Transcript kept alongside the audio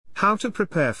How to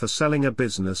prepare for selling a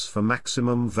business for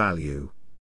maximum value.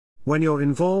 When you're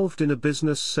involved in a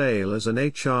business sale as an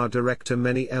HR director,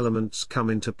 many elements come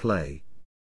into play.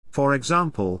 For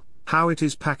example, how it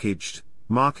is packaged,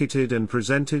 marketed and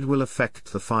presented will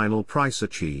affect the final price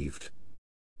achieved.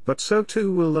 But so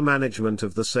too will the management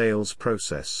of the sales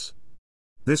process.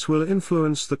 This will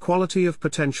influence the quality of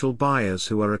potential buyers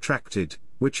who are attracted,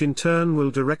 which in turn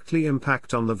will directly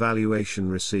impact on the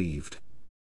valuation received.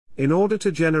 In order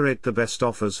to generate the best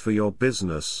offers for your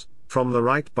business, from the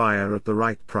right buyer at the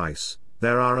right price,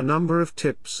 there are a number of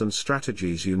tips and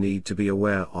strategies you need to be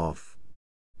aware of.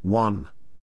 1.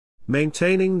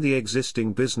 Maintaining the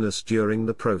existing business during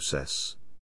the process.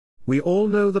 We all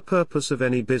know the purpose of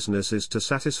any business is to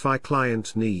satisfy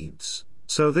client needs,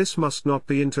 so this must not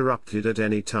be interrupted at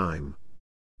any time.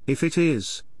 If it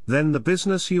is, then the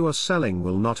business you are selling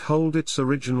will not hold its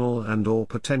original and/or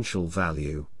potential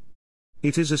value.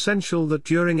 It is essential that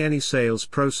during any sales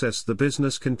process the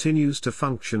business continues to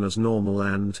function as normal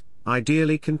and,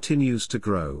 ideally, continues to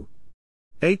grow.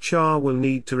 HR will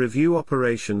need to review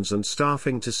operations and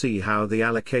staffing to see how the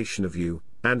allocation of you,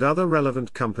 and other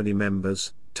relevant company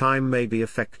members, time may be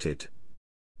affected.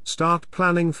 Start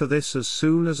planning for this as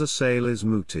soon as a sale is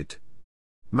mooted.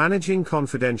 Managing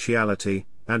confidentiality,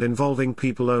 and involving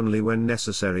people only when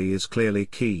necessary is clearly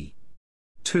key.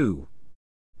 2.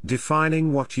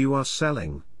 Defining what you are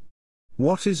selling.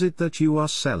 What is it that you are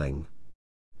selling?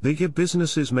 Bigger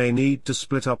businesses may need to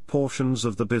split up portions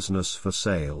of the business for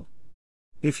sale.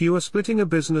 If you are splitting a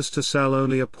business to sell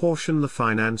only a portion, the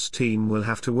finance team will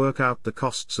have to work out the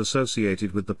costs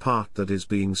associated with the part that is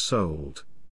being sold.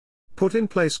 Put in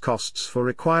place costs for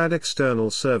required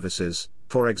external services,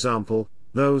 for example,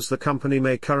 those the company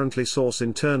may currently source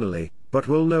internally, but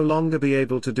will no longer be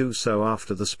able to do so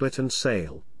after the split and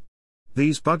sale.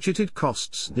 These budgeted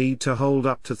costs need to hold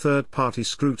up to third-party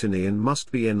scrutiny and must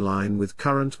be in line with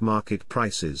current market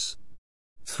prices.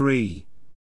 3.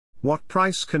 What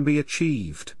price can be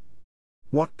achieved?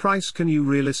 What price can you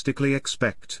realistically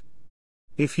expect?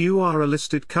 If you are a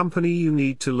listed company, you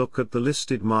need to look at the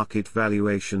listed market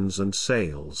valuations and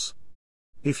sales.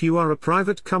 If you are a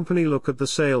private company, look at the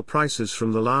sale prices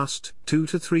from the last 2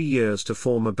 to 3 years to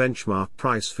form a benchmark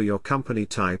price for your company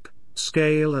type,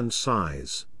 scale and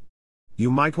size. You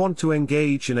might want to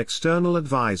engage an external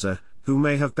advisor, who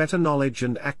may have better knowledge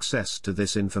and access to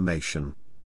this information.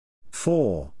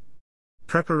 4.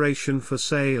 Preparation for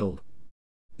sale.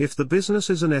 If the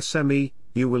business is an SME,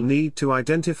 you will need to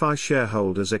identify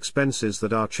shareholders' expenses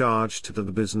that are charged to the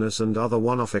business and other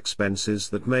one-off expenses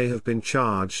that may have been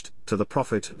charged to the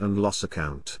profit and loss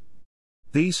account.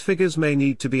 These figures may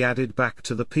need to be added back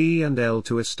to the P&L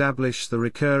to establish the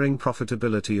recurring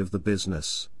profitability of the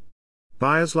business.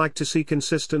 Buyers like to see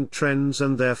consistent trends,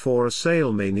 and therefore a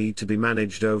sale may need to be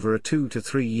managed over a 2 to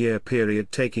 3 year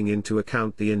period, taking into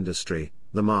account the industry,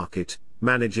 the market,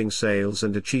 managing sales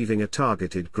and achieving a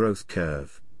targeted growth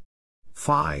curve.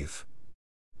 5.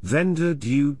 Vendor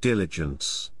due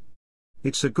diligence.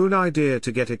 It's a good idea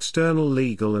to get external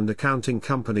legal and accounting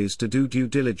companies to do due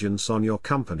diligence on your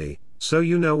company, so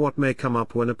you know what may come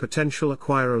up when a potential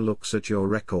acquirer looks at your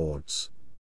records.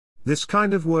 This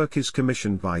kind of work is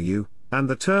commissioned by you, and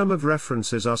the term of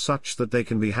references are such that they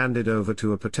can be handed over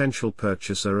to a potential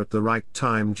purchaser at the right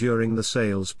time during the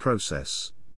sales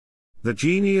process. The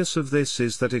genius of this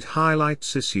is that it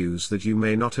highlights issues that you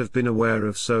may not have been aware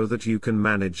of so that you can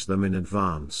manage them in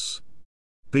advance.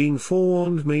 Being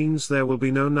forewarned means there will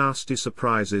be no nasty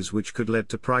surprises which could lead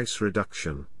to price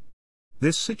reduction.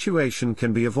 This situation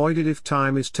can be avoided if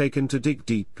time is taken to dig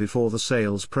deep before the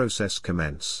sales process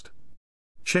commenced.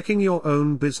 Checking your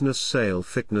own business sale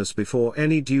fitness before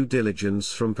any due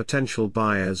diligence from potential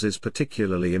buyers is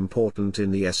particularly important in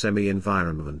the SME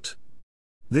environment.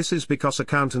 This is because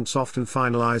accountants often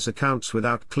finalize accounts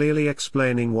without clearly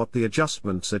explaining what the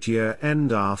adjustments at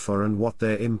year-end are for and what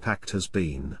their impact has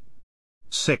been.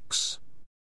 6.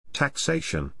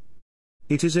 Taxation.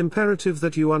 It is imperative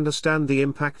that you understand the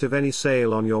impact of any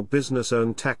sale on your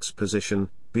business-owned tax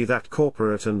position, be that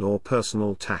corporate and/or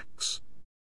personal tax.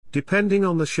 Depending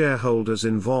on the shareholders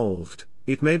involved,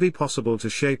 it may be possible to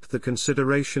shape the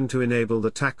consideration to enable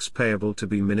the tax payable to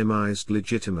be minimized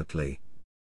legitimately.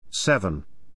 7.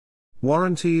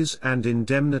 Warranties and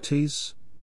indemnities.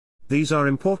 These are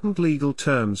important legal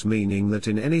terms, meaning that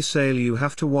in any sale you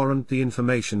have to warrant the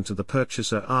information to the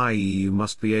purchaser, i.e. you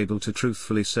must be able to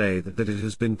truthfully say that it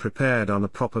has been prepared on a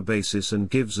proper basis and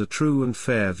gives a true and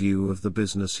fair view of the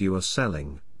business you are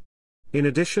selling. In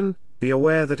addition, be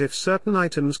aware that if certain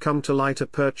items come to light, a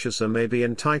purchaser may be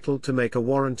entitled to make a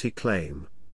warranty claim.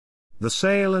 The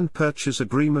sale and purchase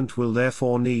agreement will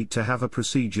therefore need to have a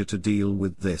procedure to deal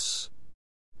with this.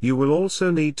 You will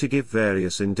also need to give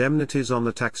various indemnities on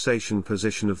the taxation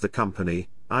position of the company,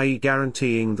 i.e.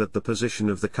 guaranteeing that the position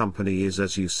of the company is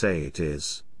as you say it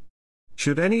is.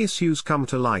 Should any issues come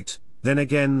to light, then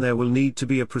again there will need to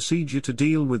be a procedure to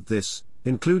deal with this,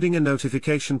 including a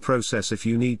notification process if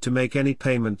you need to make any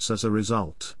payments as a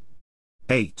result.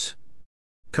 8.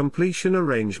 Completion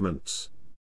arrangements.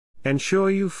 Ensure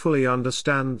you fully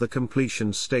understand the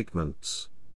completion statements.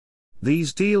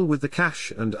 These deal with the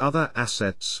cash and other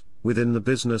assets within the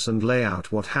business and lay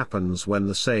out what happens when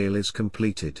the sale is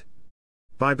completed.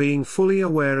 By being fully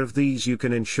aware of these, you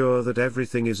can ensure that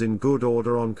everything is in good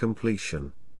order on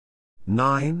completion.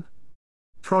 9.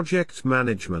 Project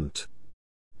management.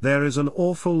 There is an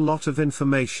awful lot of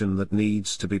information that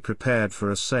needs to be prepared for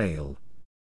a sale.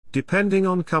 Depending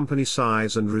on company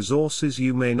size and resources,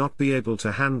 you may not be able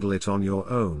to handle it on your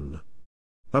own.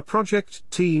 A project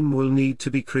team will need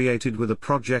to be created with a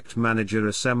project manager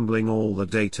assembling all the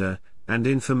data and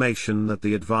information that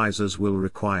the advisors will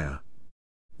require.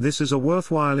 This is a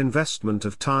worthwhile investment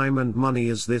of time and money,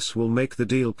 as this will make the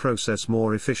deal process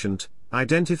more efficient,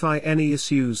 identify any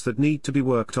issues that need to be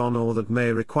worked on or that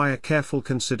may require careful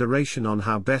consideration on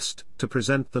how best to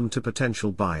present them to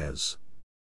potential buyers.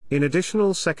 In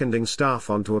addition, seconding staff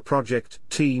onto a project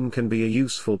team can be a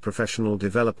useful professional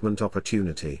development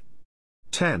opportunity.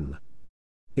 10.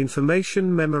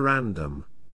 Information memorandum.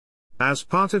 As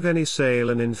part of any sale,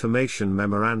 an information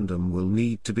memorandum will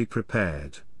need to be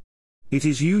prepared. It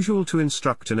is usual to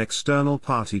instruct an external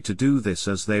party to do this,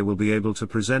 as they will be able to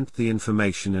present the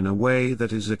information in a way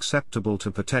that is acceptable to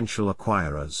potential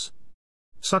acquirers.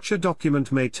 Such a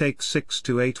document may take 6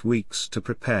 to 8 weeks to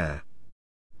prepare.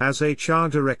 As HR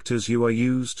directors, you are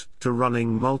used to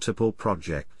running multiple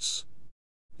projects.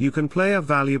 You can play a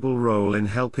valuable role in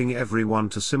helping everyone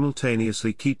to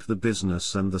simultaneously keep the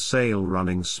business and the sale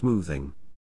running smoothly.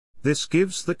 This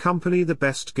gives the company the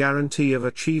best guarantee of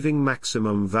achieving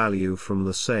maximum value from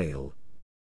the sale.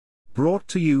 Brought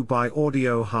to you by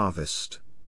Audio Harvest.